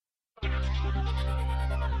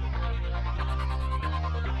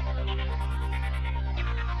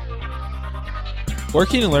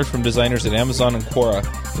Working and learn from designers at Amazon and Quora,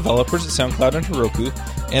 developers at SoundCloud and Heroku,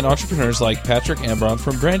 and entrepreneurs like Patrick Ambron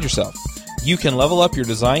from Brand Yourself. You can level up your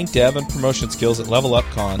design, dev, and promotion skills at Level Up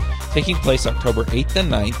Con, taking place October 8th and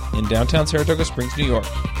 9th in downtown Saratoga Springs, New York.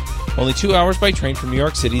 Only 2 hours by train from New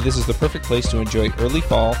York City, this is the perfect place to enjoy early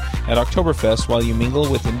fall at Oktoberfest while you mingle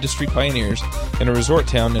with industry pioneers in a resort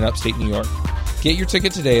town in upstate New York. Get your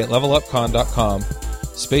ticket today at levelupcon.com.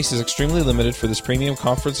 Space is extremely limited for this premium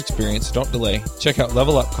conference experience, so don't delay. Check out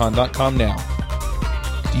levelupcon.com now.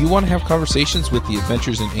 Do you want to have conversations with the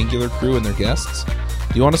Adventures in Angular crew and their guests?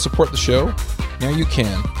 Do you want to support the show? Now you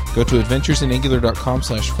can. Go to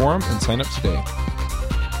adventuresinangular.com/forum and sign up today.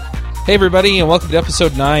 Hey everybody, and welcome to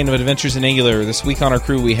episode 9 of Adventures in Angular. This week on our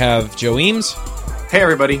crew we have Joe Eames. Hey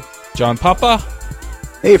everybody. John Papa.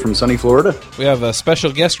 Hey from sunny Florida. We have a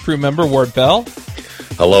special guest crew member, Ward Bell.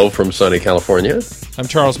 Hello from sunny California. I'm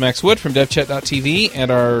Charles Max Wood from DevChat.tv, and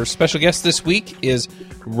our special guest this week is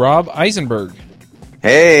Rob Eisenberg.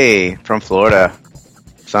 Hey, from Florida.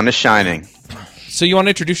 Sun is shining. So you want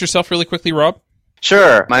to introduce yourself really quickly, Rob?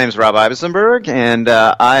 Sure. My name is Rob Eisenberg, and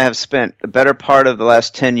I have spent the better part of the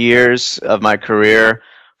last 10 years of my career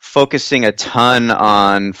focusing a ton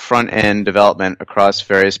on front-end development across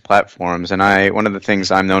various platforms. And one of the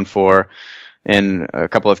things I'm known for in a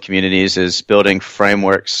couple of communities is building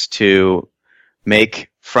frameworks to make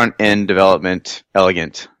front-end development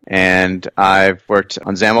elegant. And I've worked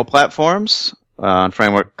on XAML platforms, on a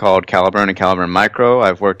framework called Caliburn and Caliburn Micro.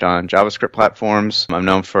 I've worked on JavaScript platforms. I'm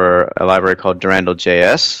known for a library called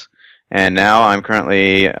Durandal.js. And now I'm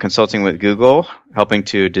currently consulting with Google, helping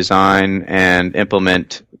to design and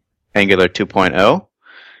implement Angular 2.0,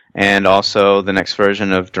 and also the next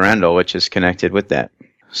version of Durandal, which is connected with that.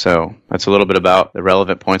 So that's a little bit about the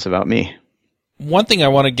relevant points about me. One thing I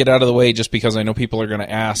want to get out of the way, just because I know people are going to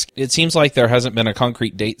ask, it seems like there hasn't been a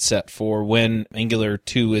concrete date set for when Angular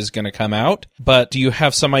 2 is going to come out, but do you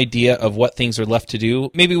have some idea of what things are left to do?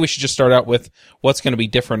 Maybe we should just start out with what's going to be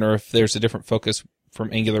different, or if there's a different focus from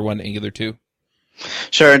Angular 1 to Angular 2.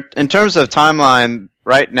 Sure. In terms of timeline,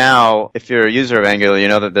 right now, if you're a user of Angular, you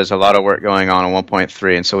know that there's a lot of work going on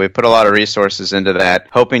 1.3, and so we put a lot of resources into that,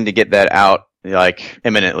 hoping to get that out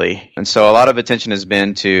imminently. And so a lot of attention has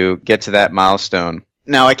been to get to that milestone.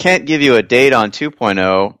 Now, I can't give you a date on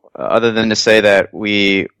 2.0 other than to say that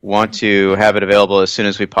we want to have it available as soon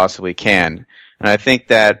as we possibly can. And I think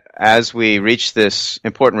that as we reach this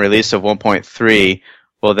important release of 1.3,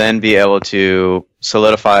 we'll then be able to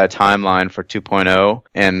solidify a timeline for 2.0,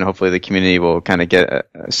 and hopefully the community will kind of get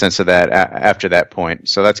a sense of that after that point.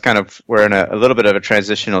 So that's kind of, we're in a little bit of a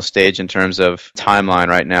transitional stage in terms of timeline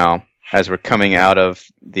right now, as we're coming out of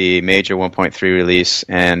the major 1.3 release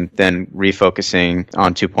and then refocusing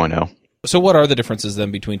on 2.0. So what are the differences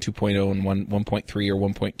then between 2.0 and 1.3 or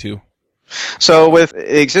 1.2? So with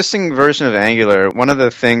the existing version of Angular, one of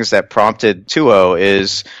the things that prompted 2.0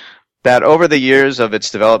 is that over the years of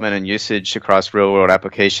its development and usage across real-world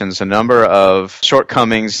applications, a number of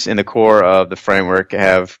shortcomings in the core of the framework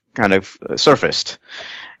have kind of surfaced.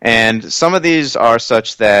 And some of these are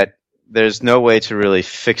such that there's no way to really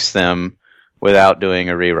fix them without doing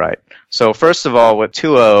a rewrite. So first of all, with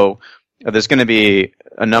 2.0, there's going to be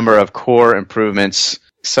a number of core improvements,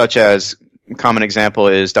 such as, a common example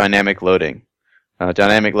is dynamic loading.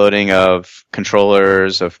 Dynamic loading of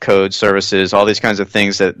controllers, of code services, all these kinds of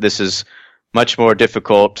things that this is much more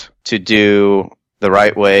difficult to do the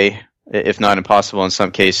right way, if not impossible in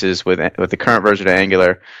some cases with the current version of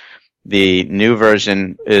Angular. The new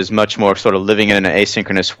version is much more sort of living in an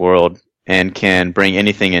asynchronous world and can bring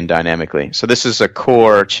anything in dynamically. So this is a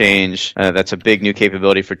core change that's a big new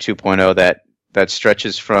capability for 2.0 that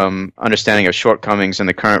stretches from understanding of shortcomings in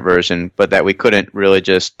the current version, but that we couldn't really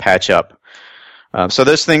just patch up. So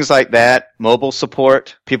there's things like that. Mobile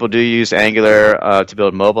support. People do use Angular to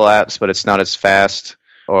build mobile apps, but it's not as fast,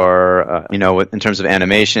 or in terms of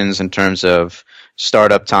animations, in terms of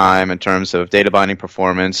startup time, in terms of data binding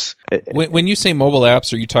performance. When you say mobile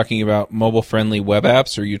apps, are you talking about mobile-friendly web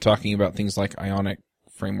apps, or are you talking about things like Ionic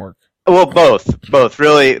framework? Well, both.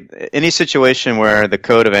 Really, any situation where the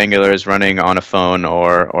code of Angular is running on a phone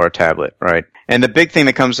or a tablet, right? And the big thing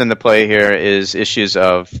that comes into play here is issues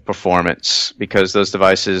of performance, because those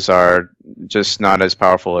devices are just not as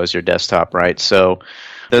powerful as your desktop, right? So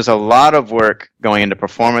there's a lot of work going into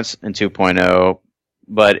performance in 2.0,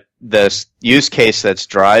 but the use case that's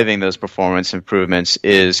driving those performance improvements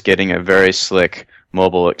is getting a very slick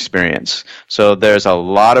mobile experience. So there's a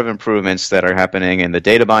lot of improvements that are happening in the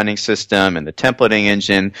data binding system and the templating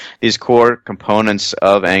engine, these core components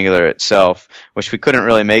of Angular itself, which we couldn't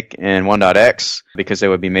really make in 1.x because they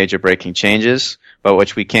would be major breaking changes, but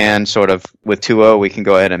which we can sort of, with 2.0, we can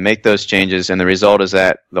go ahead and make those changes, and the result is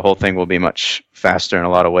that the whole thing will be much faster in a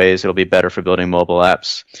lot of ways. It'll be better for building mobile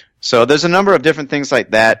apps. So there's a number of different things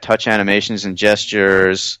like that, touch animations and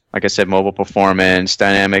gestures, like I said, mobile performance,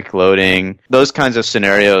 dynamic loading, those kinds of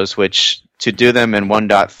scenarios, which to do them in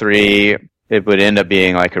 1.3, it would end up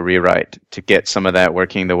being like a rewrite to get some of that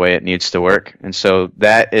working the way it needs to work. And so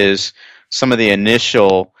that is some of the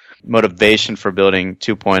initial motivation for building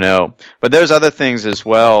 2.0. But there's other things as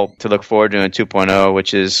well to look forward to in 2.0,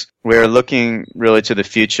 which is we're looking really to the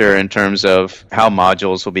future in terms of how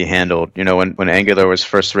modules will be handled. You know, when Angular was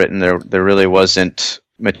first written, there really wasn't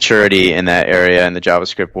maturity in that area in the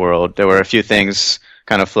JavaScript world. There were a few things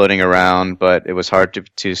kind of floating around, but it was hard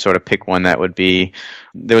to sort of pick one that would be,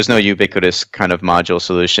 there was no ubiquitous kind of module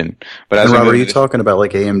solution. But as Rob, are you talking about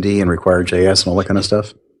like AMD and Require.js and all that kind of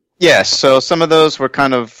stuff? Yes, so some of those were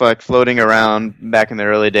kind of like floating around back in the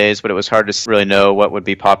early days, but it was hard to really know what would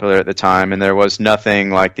be popular at the time, and there was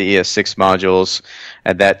nothing like the ES6 modules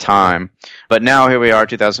at that time. But now here we are,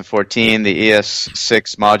 2014, the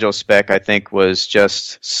ES6 module spec I think was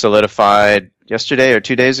just solidified yesterday or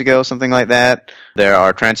 2 days ago, something like that. There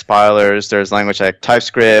are transpilers, there's language like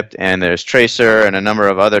TypeScript, and there's Tracer, and a number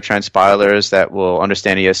of other transpilers that will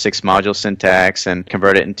understand ES6 module syntax and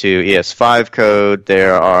convert it into ES5 code.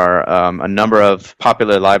 There are a number of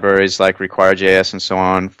popular libraries like Require.js and so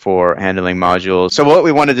on for handling modules. So what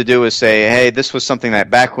we wanted to do was say, hey, this was something that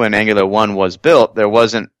back when Angular 1 was built, there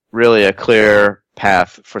wasn't really a clear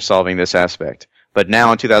path for solving this aspect. But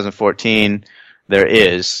now in 2014, there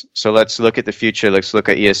is. So let's look at the future. Let's look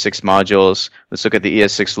at ES6 modules. Let's look at the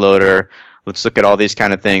ES6 loader. Let's look at all these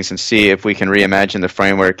kind of things and see if we can reimagine the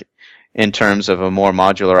framework in terms of a more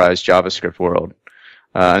modularized JavaScript world.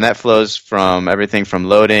 And that flows from everything from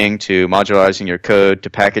loading to modularizing your code to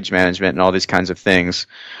package management and all these kinds of things.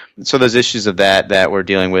 So there's issues of that we're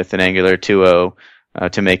dealing with in Angular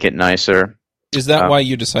 2.0 to make it nicer. Is that why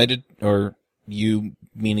you decided, or you,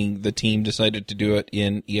 meaning the team, decided to do it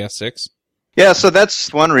in ES6? Yeah, so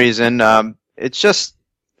that's one reason. It's just,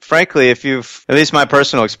 frankly, if you've, at least my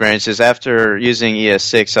personal experiences, after using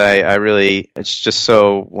ES6, I really, it's just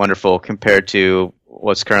so wonderful compared to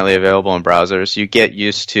what's currently available in browsers. You get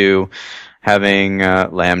used to having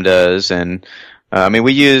lambdas, and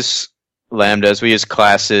we use lambdas, we use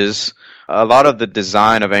classes. A lot of the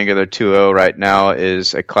design of Angular 2.0 right now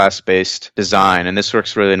is a class-based design, and this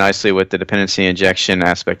works really nicely with the dependency injection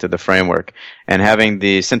aspect of the framework. And having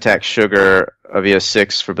the syntax sugar of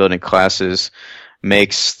ES6 for building classes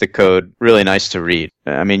makes the code really nice to read.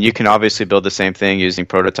 You can obviously build the same thing using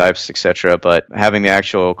prototypes, etc., but having the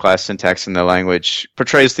actual class syntax in the language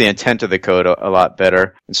portrays the intent of the code a lot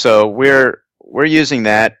better. And so we're using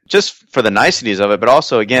that just for the niceties of it, but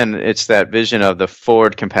also, again, it's that vision of the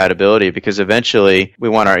forward compatibility, because eventually we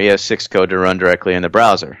want our ES6 code to run directly in the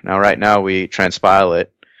browser. Now, right now, we transpile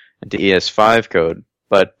it into ES5 code,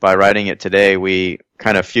 but by writing it today, we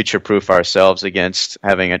kind of future-proof ourselves against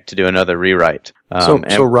having it to do another rewrite.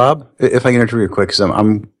 So Rob, if I can interview you quick, because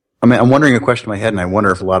I'm wondering a question in my head, and I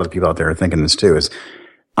wonder if a lot of the people out there are thinking this too, is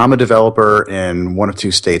I'm a developer in one of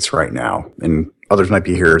two states right now, and others might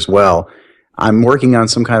be here as well. I'm working on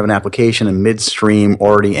some kind of an application in midstream,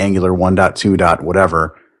 already Angular 1.2.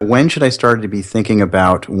 whatever. When should I start to be thinking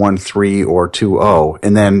about 1.3 or 2.0?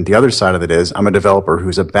 And then the other side of it is I'm a developer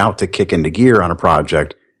who's about to kick into gear on a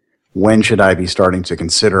project. When should I be starting to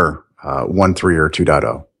consider 1.3 or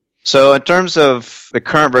 2.0? So in terms of the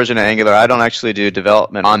current version of Angular, I don't actually do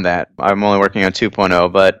development on that. I'm only working on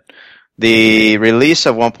 2.0, but the release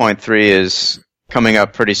of 1.3 is coming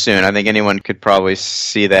up pretty soon. I think anyone could probably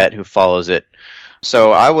see that who follows it.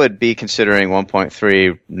 So I would be considering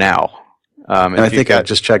 1.3 now. And I think I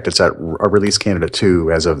just checked. It's at a release candidate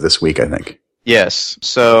 2 as of this week, I think. Yes.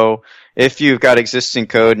 So if you've got existing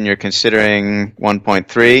code and you're considering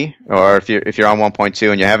 1.3, or if you're on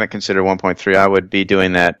 1.2 and you haven't considered 1.3, I would be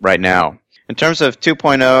doing that right now. In terms of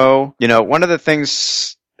 2.0, one of the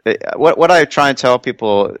things, what I try and tell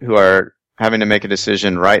people who are having to make a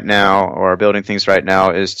decision right now or building things right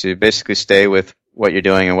now is to basically stay with what you're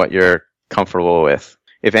doing and what you're comfortable with.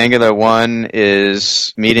 If Angular 1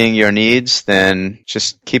 is meeting your needs, then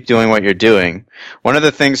just keep doing what you're doing. One of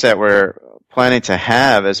the things that we're planning to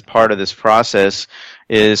have as part of this process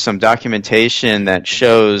is some documentation that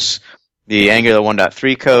shows the Angular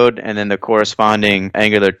 1.3 code and then the corresponding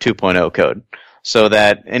Angular 2.0 code. so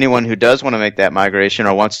that anyone who does want to make that migration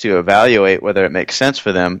or wants to evaluate whether it makes sense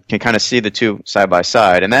for them can kind of see the two side by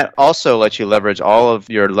side. And that also lets you leverage all of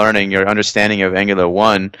your learning, your understanding of Angular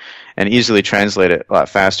 1, and easily translate it a lot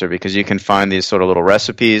faster, because you can find these sort of little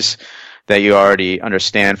recipes that you already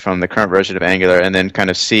understand from the current version of Angular and then kind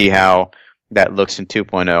of see how that looks in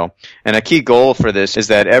 2.0. And a key goal for this is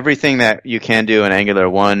that everything that you can do in Angular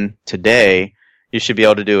 1 today, you should be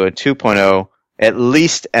able to do in 2.0 at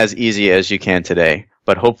least as easy as you can today,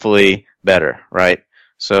 but hopefully better, right?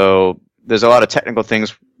 So there's a lot of technical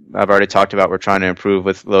things I've already talked about we're trying to improve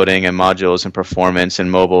with loading and modules and performance and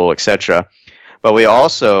mobile, etc. But we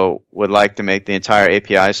also would like to make the entire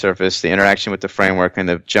API surface, the interaction with the framework, and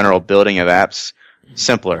the general building of apps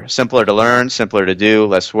simpler. Simpler to learn, simpler to do,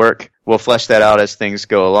 less work. We'll flesh that out as things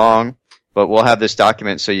go along. But we'll have this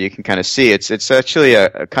document so you can kind of see. It's actually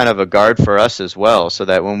a kind of a guard for us as well, so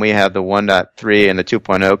that when we have the 1.3 and the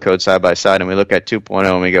 2.0 code side by side and we look at 2.0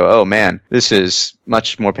 and we go, oh man, this is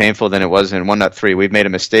much more painful than it was in 1.3. We've made a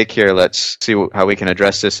mistake here. Let's see how we can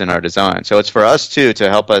address this in our design. So it's for us too to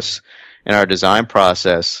help us in our design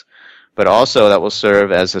process, but also that will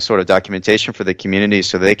serve as a sort of documentation for the community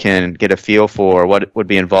so they can get a feel for what would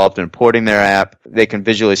be involved in porting their app. They can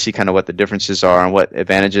visually see kind of what the differences are and what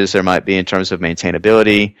advantages there might be in terms of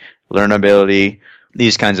maintainability, learnability,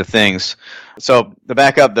 these kinds of things. So the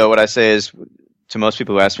backup, though, what I say is to most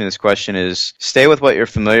people who ask me this question is stay with what you're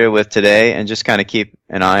familiar with today and just kind of keep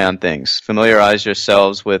an eye on things. Familiarize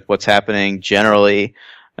yourselves with what's happening generally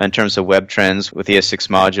in terms of web trends with ES6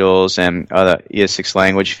 modules and other ES6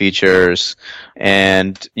 language features.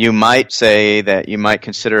 And you might say that you might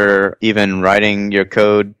consider even writing your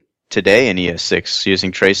code today in ES6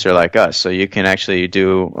 using Tracer like us. So you can actually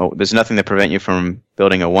there's nothing to prevent you from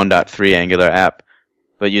building a 1.3 Angular app,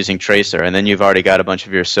 but using Tracer. And then you've already got a bunch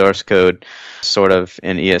of your source code sort of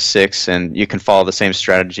in ES6, and you can follow the same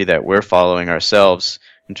strategy that we're following ourselves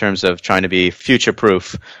in terms of trying to be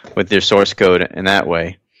future-proof with your source code in that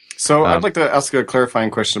way. So I'd like to ask a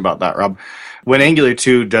clarifying question about that, Rob. When Angular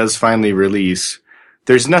 2 does finally release,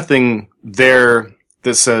 there's nothing there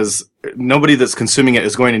that says nobody that's consuming it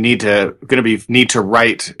is going to need to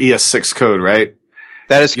write ES6 code, right?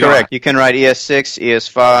 That is correct. You can write ES6,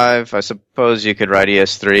 ES5. I suppose you could write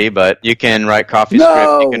ES3, but you can write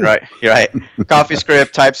CoffeeScript. You can write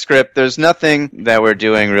CoffeeScript, TypeScript. There's nothing that we're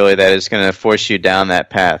doing really that is going to force you down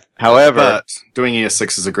that path. However, but doing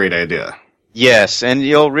ES6 is a great idea. Yes, and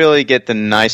you'll really get the nice